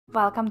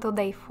Welcome to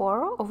day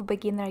 4 of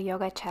Beginner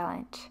Yoga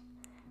Challenge.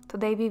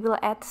 Today we will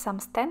add some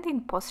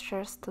standing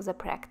postures to the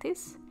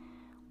practice,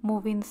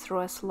 moving through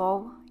a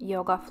slow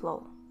yoga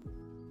flow.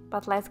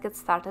 But let's get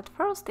started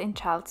first in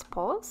child's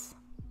pose.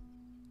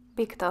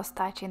 Big toes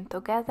touching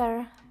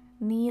together,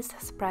 knees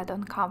spread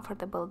on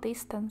comfortable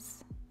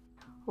distance.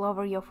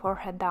 Lower your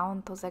forehead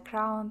down to the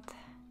ground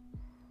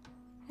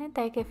and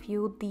take a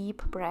few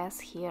deep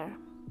breaths here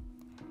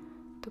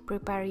to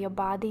prepare your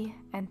body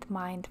and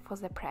mind for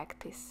the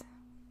practice.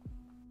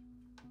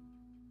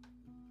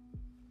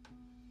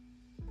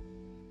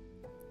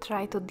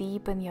 Try to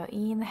deepen your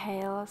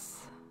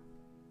inhales,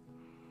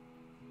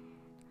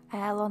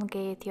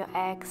 elongate your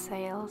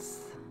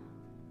exhales.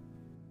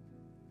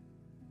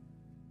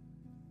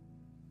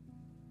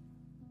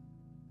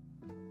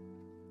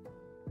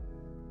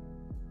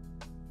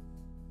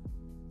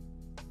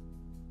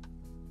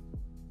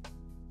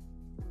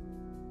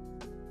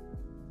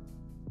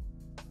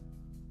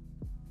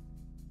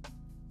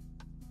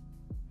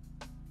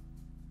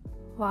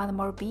 One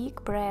more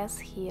big breath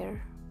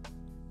here.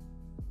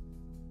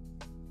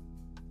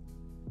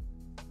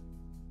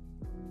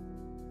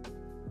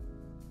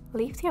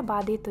 Lift your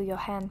body to your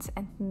hands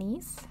and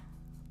knees,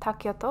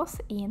 tuck your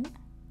toes in,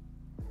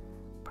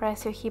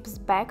 press your hips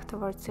back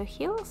towards your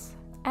heels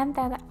and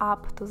then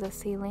up to the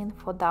ceiling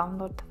for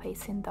downward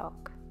facing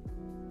dog.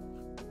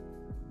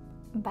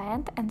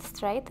 Bend and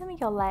straighten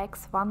your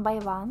legs one by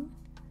one,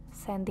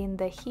 sending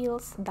the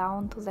heels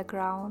down to the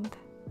ground,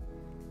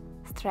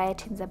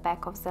 stretching the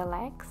back of the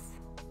legs.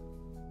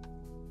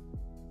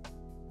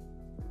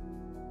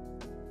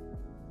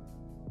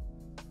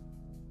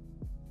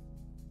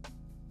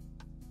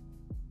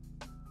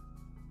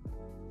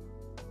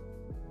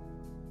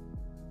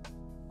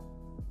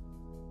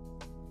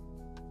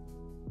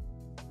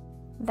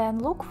 Then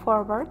look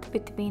forward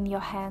between your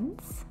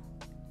hands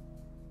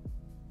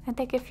and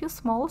take a few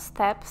small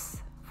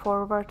steps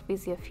forward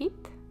with your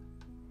feet,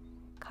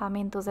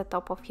 coming to the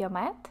top of your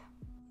mat.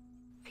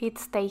 Feet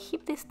stay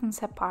hip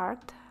distance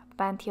apart,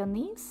 bend your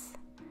knees,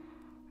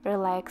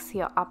 relax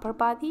your upper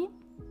body,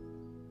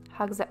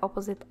 hug the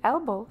opposite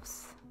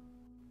elbows,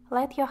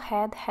 let your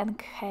head hang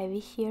heavy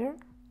here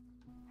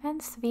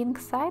and swing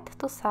side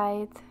to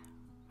side,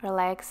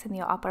 relaxing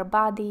your upper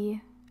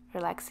body,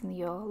 relaxing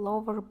your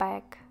lower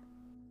back.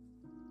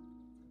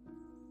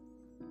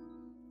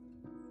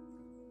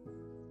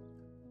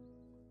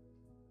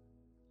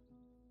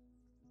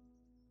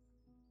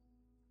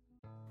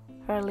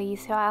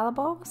 Release your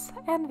elbows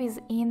and with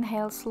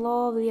inhale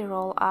slowly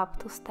roll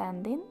up to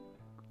standing.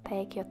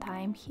 Take your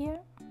time here.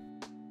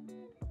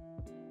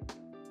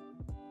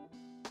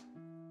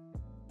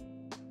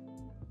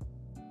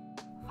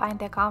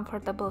 Find a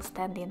comfortable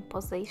standing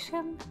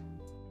position,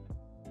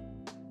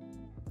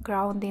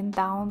 grounding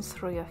down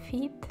through your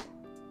feet,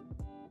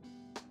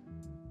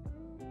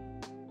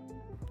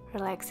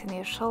 relaxing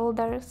your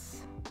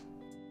shoulders.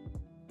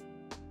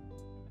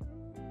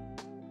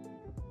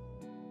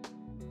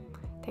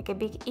 Take a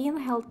big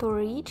inhale to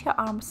reach your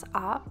arms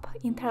up,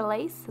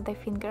 interlace the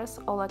fingers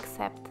all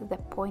except the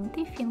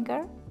pointy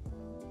finger.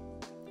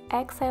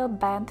 Exhale,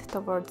 bend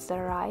towards the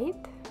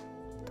right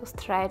to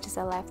stretch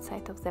the left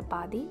side of the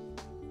body.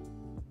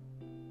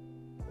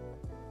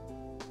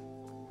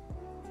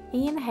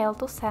 Inhale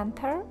to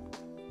center,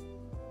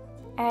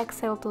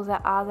 exhale to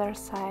the other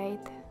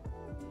side,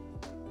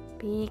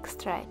 big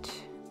stretch.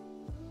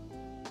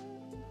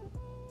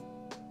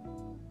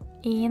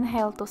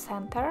 Inhale to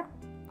center.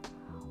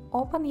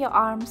 Open your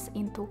arms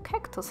into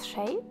cactus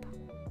shape.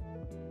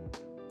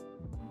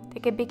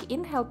 Take a big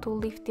inhale to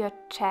lift your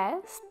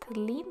chest,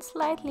 lean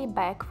slightly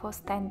back for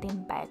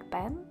standing back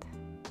bend.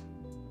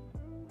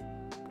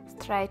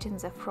 Stretching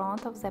the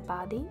front of the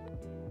body.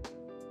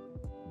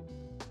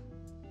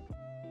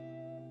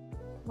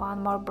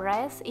 One more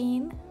breath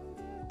in.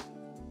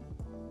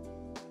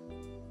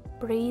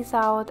 Breathe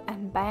out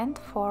and bend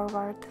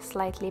forward,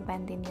 slightly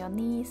bending your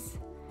knees,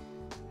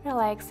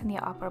 relaxing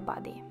your upper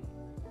body.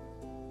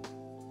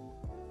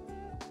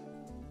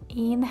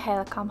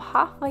 Inhale, come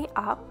halfway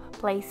up,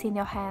 placing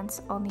your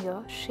hands on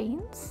your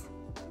shins.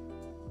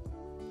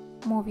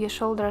 Move your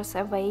shoulders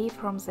away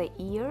from the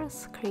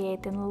ears,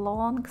 creating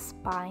long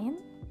spine.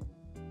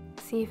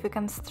 See if you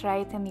can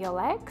straighten your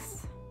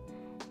legs.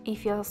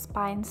 If your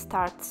spine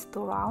starts to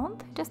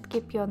round, just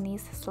keep your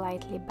knees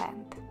slightly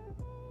bent.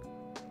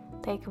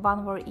 Take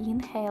one more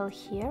inhale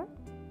here.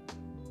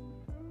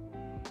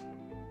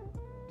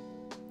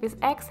 With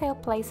exhale,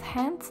 place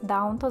hands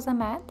down to the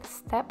mat,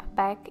 step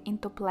back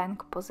into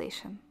plank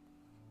position.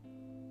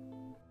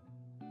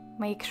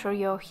 Make sure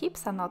your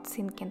hips are not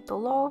sinking too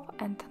low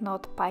and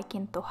not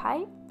piking too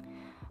high.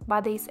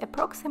 Body is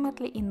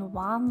approximately in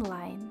one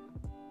line.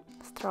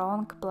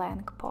 Strong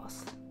plank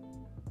pose.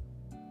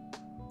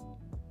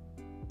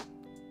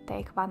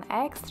 Take one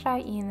extra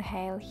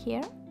inhale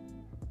here.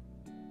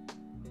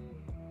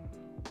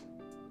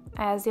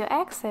 As you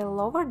exhale,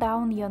 lower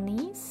down your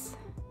knees.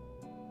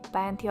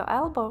 Bend your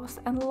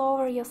elbows and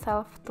lower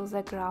yourself to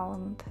the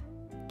ground,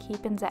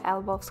 keeping the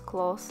elbows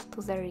close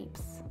to the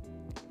ribs.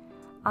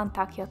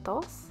 Untuck your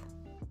toes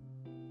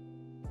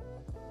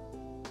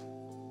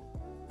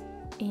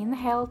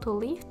inhale to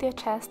lift your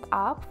chest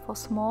up for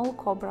small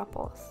cobra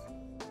pose.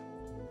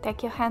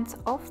 Take your hands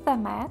off the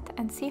mat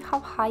and see how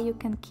high you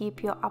can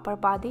keep your upper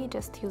body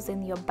just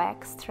using your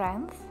back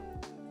strength.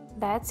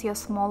 That's your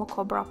small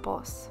cobra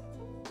pose.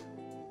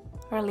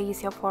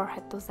 Release your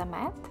forehead to the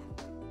mat.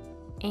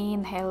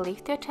 Inhale,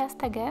 lift your chest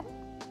again.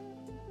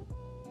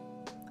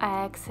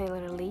 Exhale,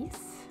 release.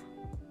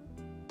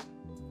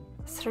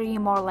 3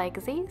 more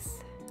like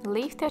this.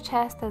 Lift your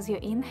chest as you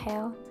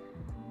inhale.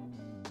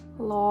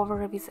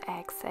 Lower with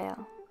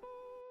exhale.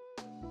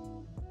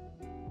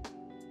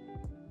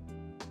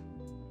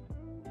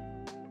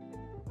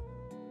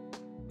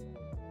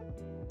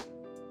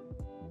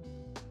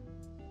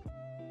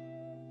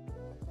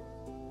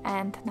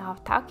 And now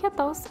tuck your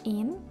toes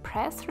in,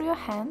 press through your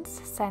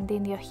hands,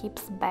 sending your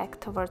hips back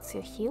towards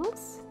your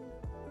heels.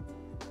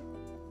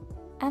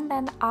 And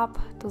then up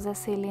to the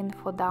ceiling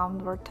for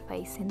downward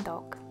facing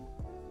dog.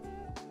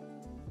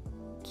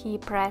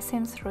 Keep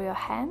pressing through your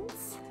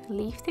hands,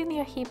 lifting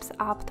your hips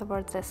up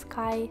towards the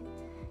sky.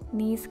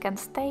 Knees can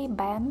stay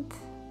bent.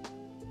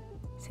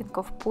 Think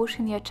of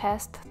pushing your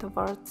chest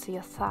towards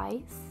your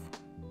thighs.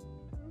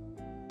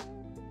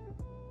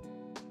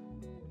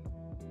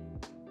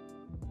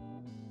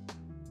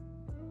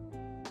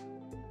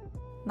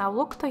 Now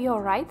look to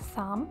your right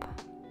thumb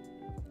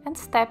and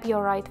step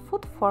your right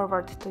foot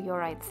forward to your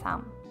right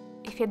thumb.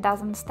 If it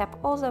doesn't step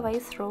all the way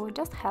through,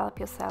 just help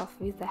yourself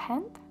with the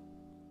hand.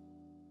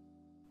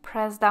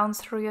 Press down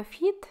through your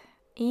feet,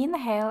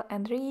 inhale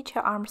and reach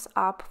your arms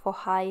up for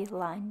high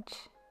lunge.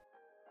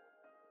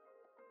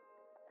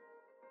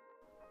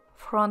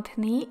 Front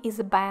knee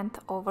is bent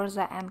over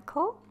the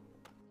ankle.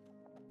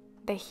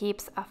 The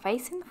hips are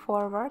facing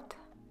forward.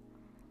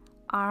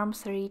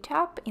 Arms reach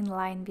up in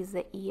line with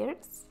the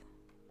ears.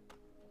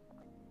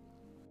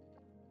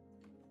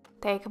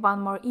 Take one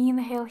more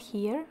inhale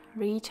here,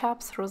 reach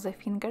up through the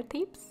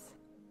fingertips.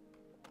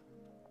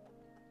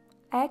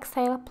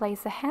 Exhale,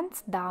 place the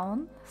hands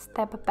down,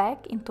 step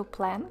back into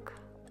plank.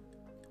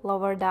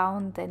 Lower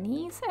down the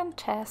knees and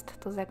chest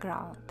to the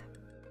ground.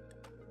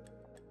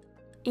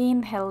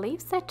 Inhale,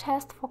 lift the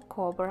chest for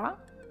cobra.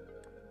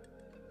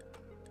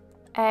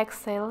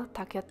 Exhale,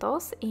 tuck your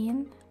toes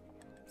in,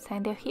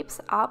 send your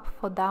hips up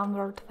for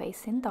downward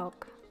facing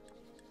dog.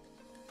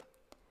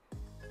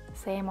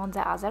 Same on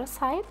the other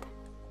side.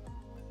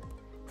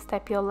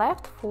 Step your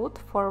left foot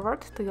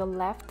forward to your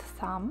left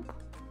thumb.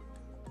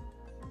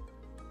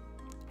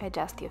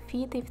 Adjust your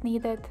feet if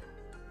needed.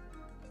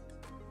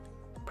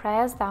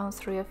 Press down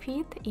through your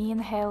feet.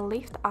 Inhale,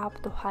 lift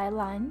up to high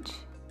lunge.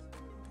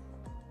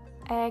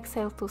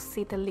 Exhale to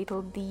sit a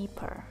little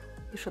deeper.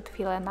 You should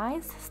feel a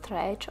nice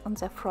stretch on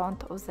the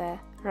front of the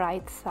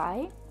right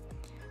thigh,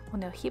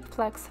 on your hip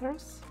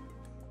flexors.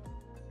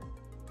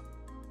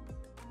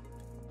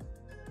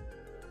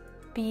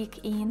 Big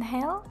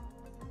inhale.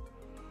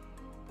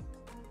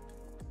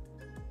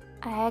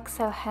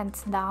 Exhale,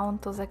 hands down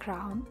to the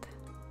ground.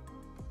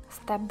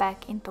 Step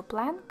back into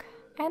plank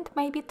and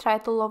maybe try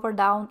to lower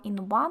down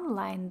in one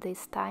line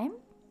this time.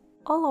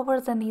 Or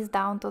lower the knees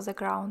down to the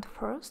ground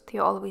first,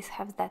 you always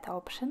have that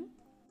option.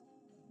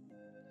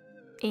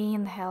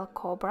 Inhale,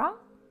 cobra.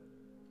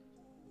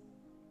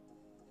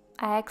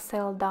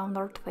 Exhale,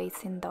 downward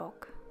facing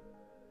dog.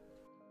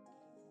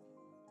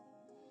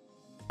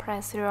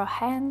 Press your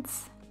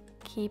hands,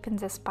 keeping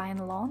the spine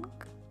long.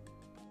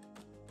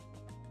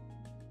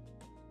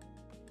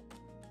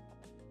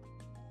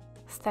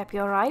 Step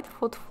your right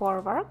foot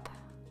forward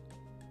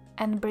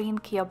and bring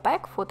your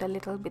back foot a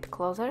little bit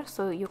closer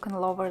so you can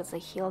lower the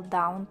heel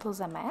down to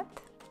the mat.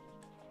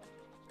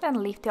 Then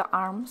lift your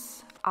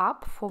arms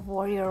up for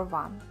warrior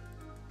one.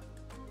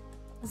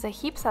 The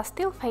hips are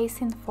still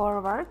facing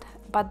forward,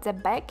 but the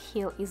back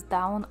heel is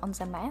down on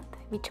the mat,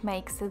 which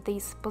makes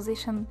this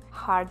position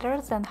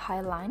harder than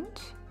high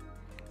lunge.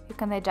 You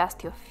can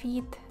adjust your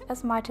feet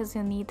as much as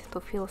you need to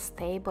feel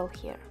stable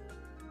here.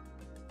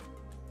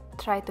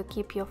 Try to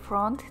keep your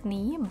front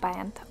knee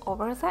bent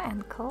over the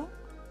ankle.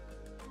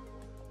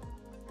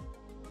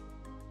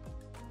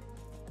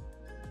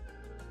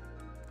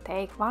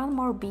 Take one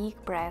more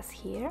big breath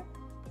here.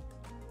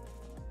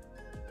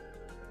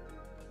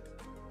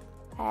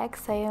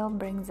 Exhale,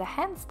 bring the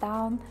hands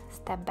down,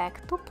 step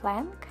back to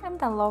plank and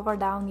then lower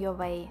down your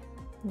way,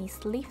 knees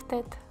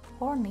lifted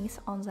or knees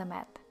on the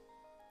mat.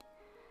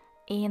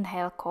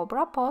 Inhale,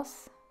 cobra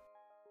pose.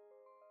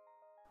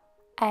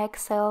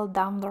 Exhale,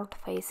 downward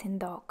facing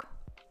dog.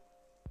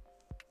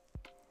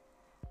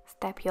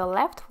 Step your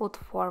left foot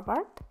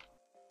forward.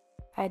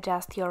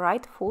 Adjust your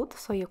right foot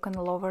so you can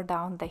lower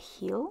down the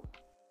heel.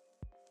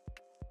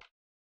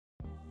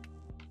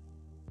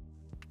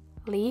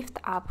 Lift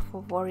up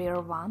for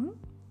warrior one.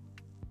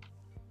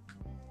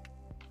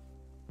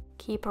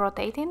 Keep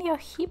rotating your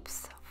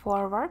hips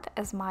forward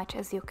as much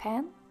as you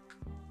can.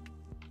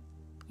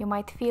 You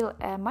might feel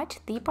a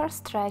much deeper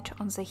stretch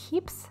on the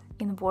hips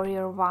in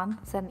warrior one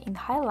than in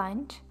high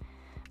lunge,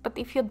 but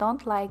if you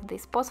don't like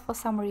this pose for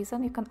some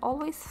reason, you can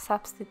always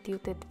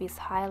substitute it with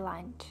high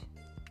lunge.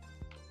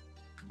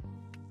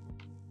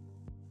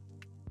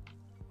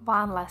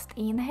 One last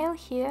inhale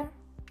here,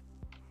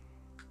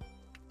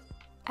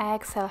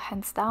 Exhale,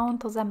 hands down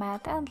to the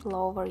mat and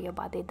lower your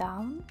body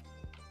down.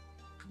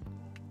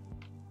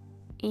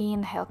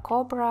 Inhale,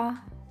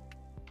 cobra.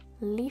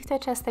 Lift your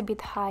chest a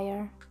bit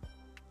higher.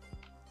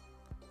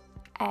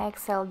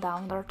 Exhale,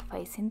 downward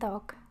facing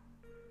dog.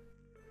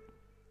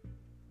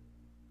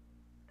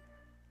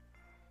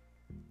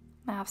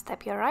 Now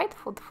step your right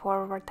foot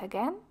forward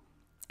again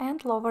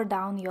and lower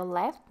down your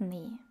left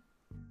knee.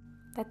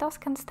 The toes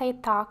can stay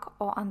tucked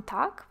or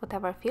untucked,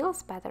 whatever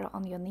feels better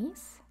on your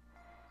knees.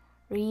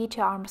 Reach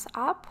your arms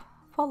up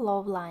for low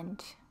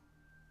lunge.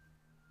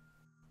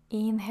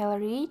 Inhale,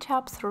 reach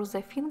up through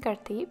the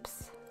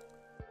fingertips.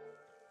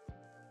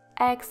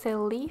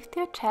 Exhale, lift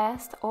your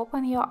chest,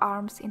 open your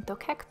arms into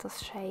cactus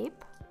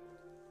shape.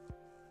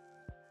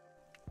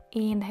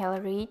 Inhale,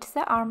 reach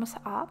the arms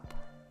up.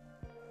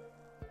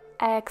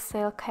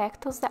 Exhale,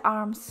 cactus the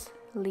arms,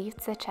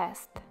 lift the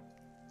chest.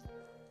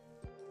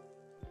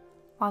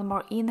 One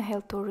more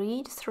inhale to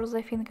reach through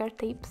the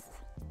fingertips.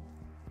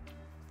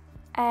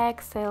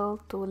 Exhale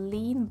to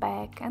lean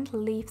back and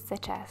lift the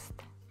chest.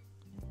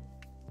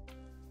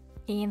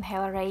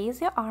 Inhale,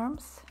 raise your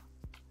arms.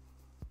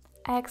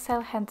 Exhale,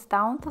 hands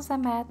down to the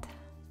mat.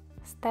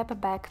 Step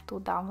back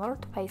to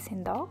downward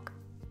facing dog.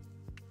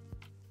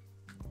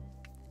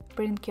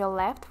 Bring your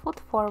left foot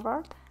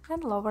forward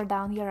and lower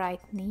down your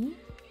right knee.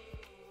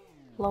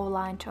 Low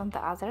lunge on the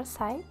other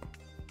side.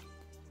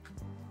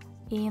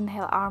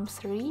 Inhale, arms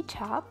reach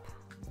up.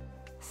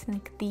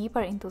 Sink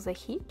deeper into the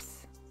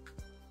hips.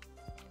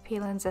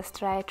 Feeling the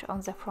stretch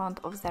on the front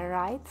of the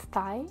right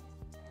thigh.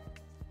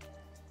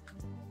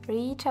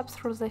 Reach up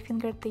through the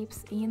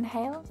fingertips,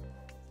 inhale.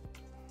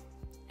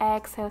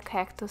 Exhale,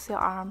 cactus your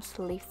arms,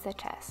 lift the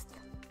chest.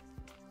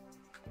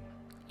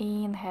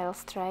 Inhale,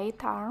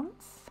 straight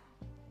arms.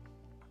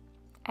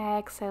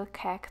 Exhale,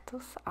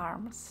 cactus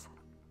arms.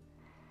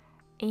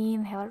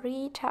 Inhale,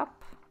 reach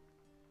up.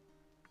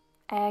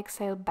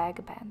 Exhale,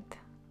 back bend.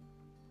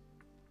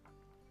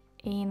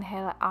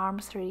 Inhale,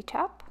 arms reach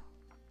up.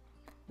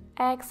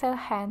 Exhale,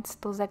 hands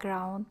to the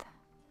ground.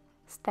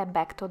 Step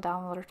back to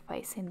downward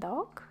facing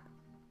dog.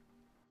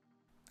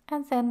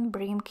 And then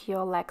bring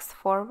your legs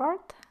forward,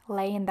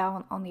 laying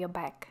down on your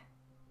back.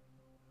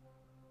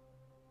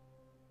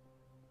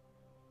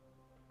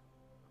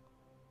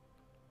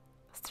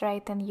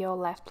 Straighten your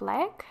left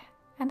leg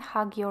and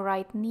hug your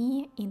right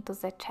knee into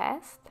the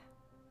chest.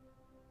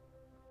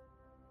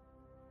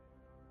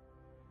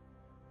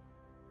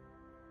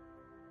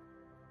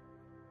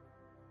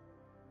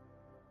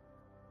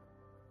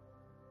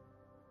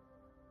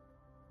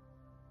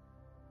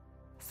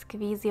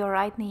 Squeeze your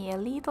right knee a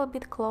little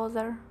bit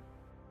closer.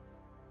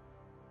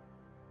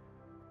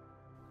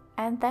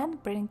 And then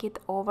bring it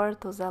over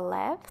to the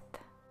left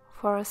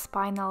for a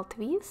spinal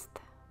twist.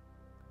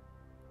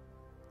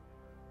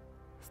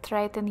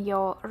 Straighten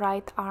your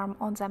right arm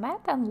on the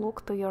mat and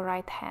look to your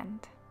right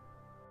hand.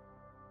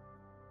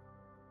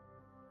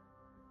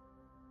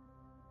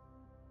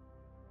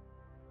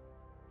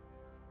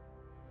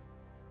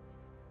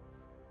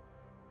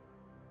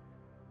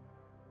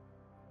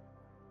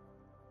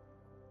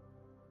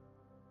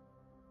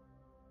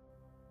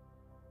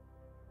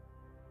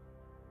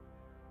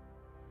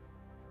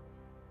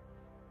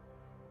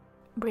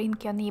 Bring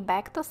your knee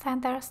back to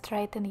center,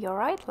 straighten your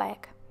right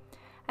leg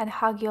and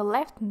hug your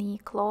left knee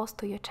close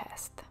to your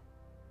chest.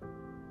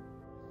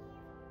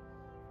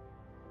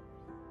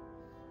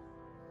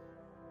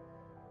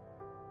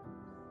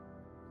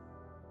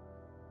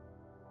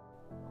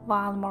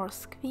 One more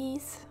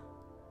squeeze.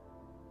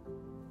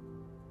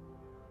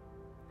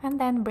 And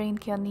then bring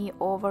your knee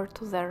over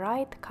to the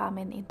right,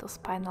 coming into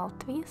spinal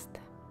twist.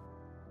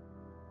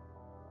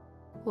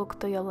 Look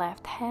to your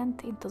left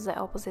hand into the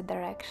opposite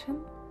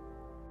direction.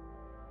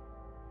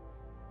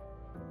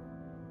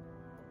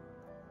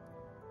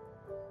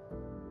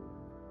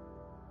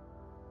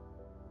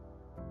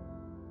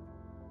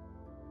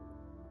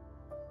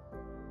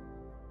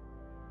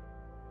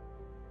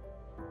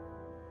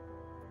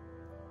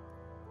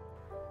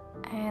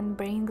 And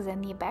bring the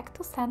knee back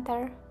to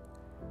center.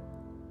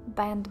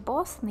 Bend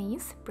both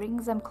knees, bring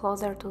them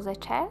closer to the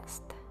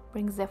chest,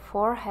 bring the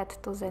forehead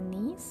to the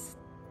knees.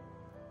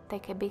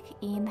 Take a big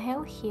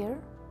inhale here.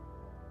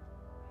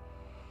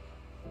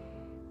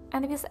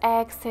 And with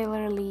exhale,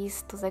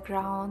 release to the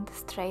ground,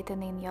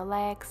 straightening your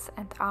legs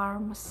and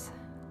arms.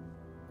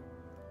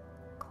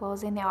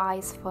 Closing your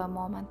eyes for a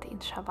moment in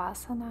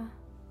Shavasana.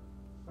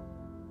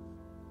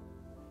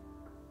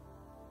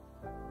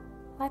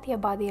 Let your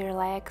body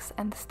relax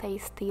and stay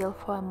still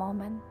for a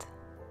moment.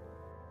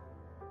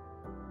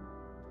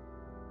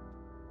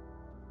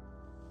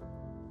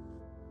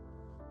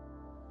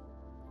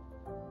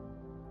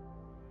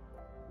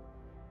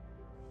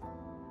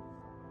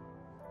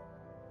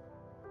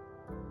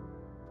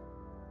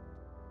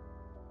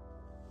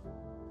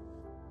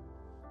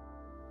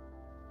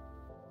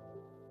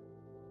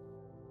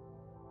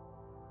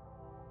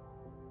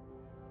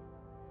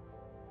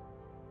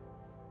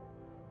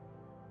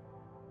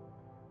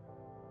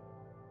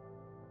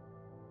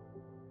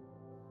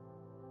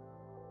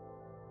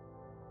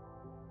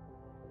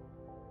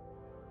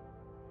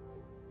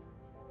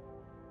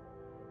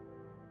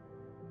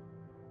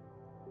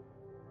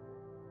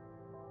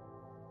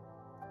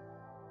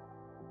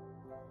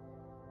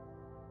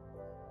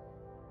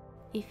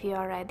 If you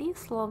are ready,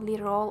 slowly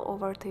roll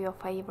over to your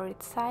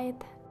favorite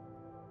side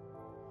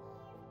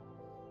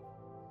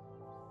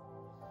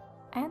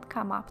and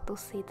come up to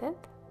seated.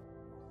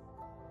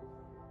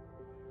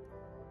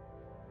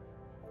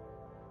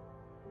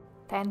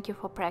 Thank you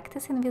for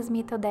practicing with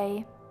me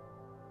today.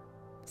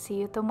 See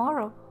you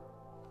tomorrow.